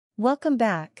Welcome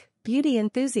back, beauty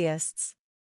enthusiasts.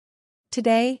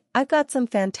 Today, I've got some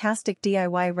fantastic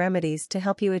DIY remedies to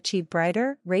help you achieve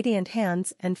brighter, radiant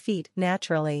hands and feet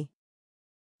naturally.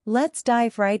 Let's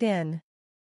dive right in.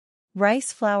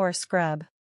 Rice flour scrub.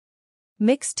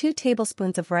 Mix 2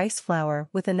 tablespoons of rice flour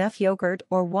with enough yogurt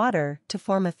or water to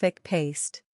form a thick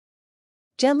paste.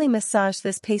 Gently massage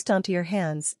this paste onto your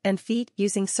hands and feet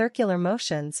using circular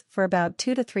motions for about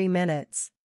 2 to 3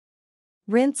 minutes.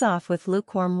 Rinse off with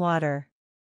lukewarm water.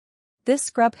 This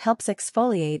scrub helps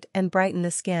exfoliate and brighten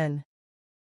the skin.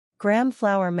 Gram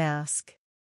flour mask.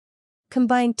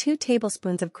 Combine 2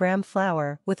 tablespoons of gram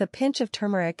flour with a pinch of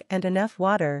turmeric and enough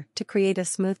water to create a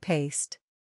smooth paste.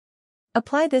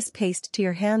 Apply this paste to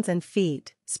your hands and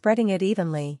feet, spreading it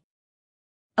evenly.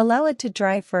 Allow it to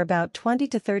dry for about 20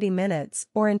 to 30 minutes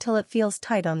or until it feels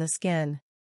tight on the skin.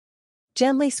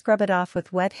 Gently scrub it off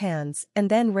with wet hands and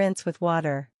then rinse with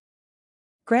water.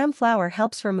 Gram flour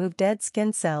helps remove dead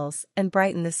skin cells and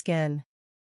brighten the skin.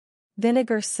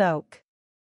 Vinegar soak.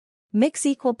 Mix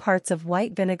equal parts of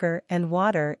white vinegar and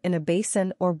water in a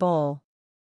basin or bowl.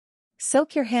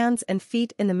 Soak your hands and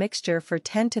feet in the mixture for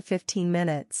 10 to 15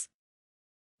 minutes.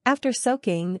 After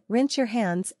soaking, rinse your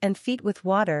hands and feet with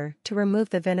water to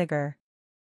remove the vinegar.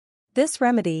 This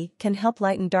remedy can help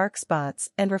lighten dark spots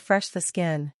and refresh the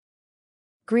skin.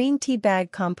 Green tea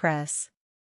bag compress.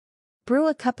 Brew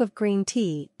a cup of green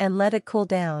tea and let it cool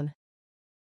down.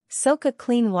 Soak a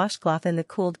clean washcloth in the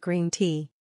cooled green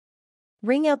tea.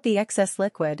 Wring out the excess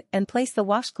liquid and place the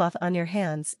washcloth on your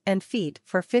hands and feet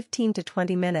for 15 to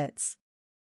 20 minutes.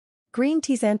 Green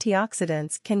tea's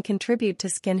antioxidants can contribute to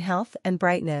skin health and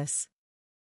brightness.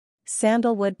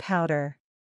 Sandalwood powder.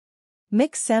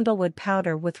 Mix sandalwood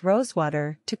powder with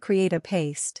rosewater to create a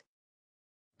paste.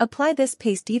 Apply this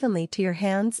paste evenly to your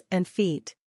hands and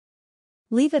feet.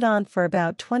 Leave it on for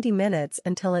about 20 minutes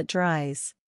until it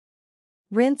dries.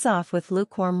 Rinse off with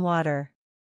lukewarm water.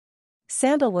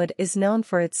 Sandalwood is known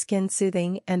for its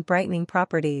skin-soothing and brightening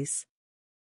properties.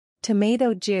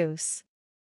 Tomato juice.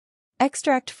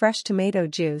 Extract fresh tomato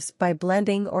juice by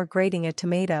blending or grating a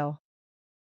tomato.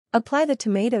 Apply the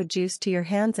tomato juice to your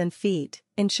hands and feet,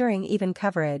 ensuring even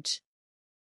coverage.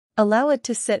 Allow it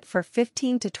to sit for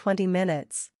 15 to 20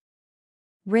 minutes.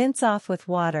 Rinse off with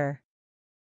water.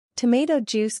 Tomato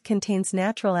juice contains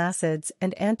natural acids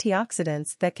and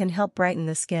antioxidants that can help brighten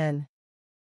the skin.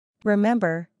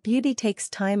 Remember, beauty takes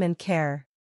time and care.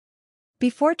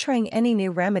 Before trying any new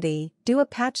remedy, do a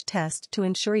patch test to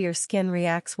ensure your skin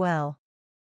reacts well.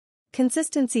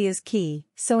 Consistency is key,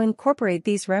 so incorporate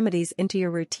these remedies into your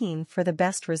routine for the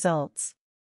best results.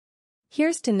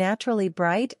 Here's to naturally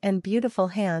bright and beautiful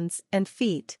hands and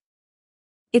feet.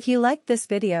 If you liked this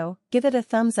video, give it a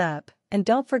thumbs up, and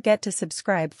don't forget to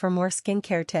subscribe for more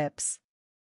skincare tips.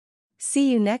 See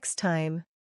you next time.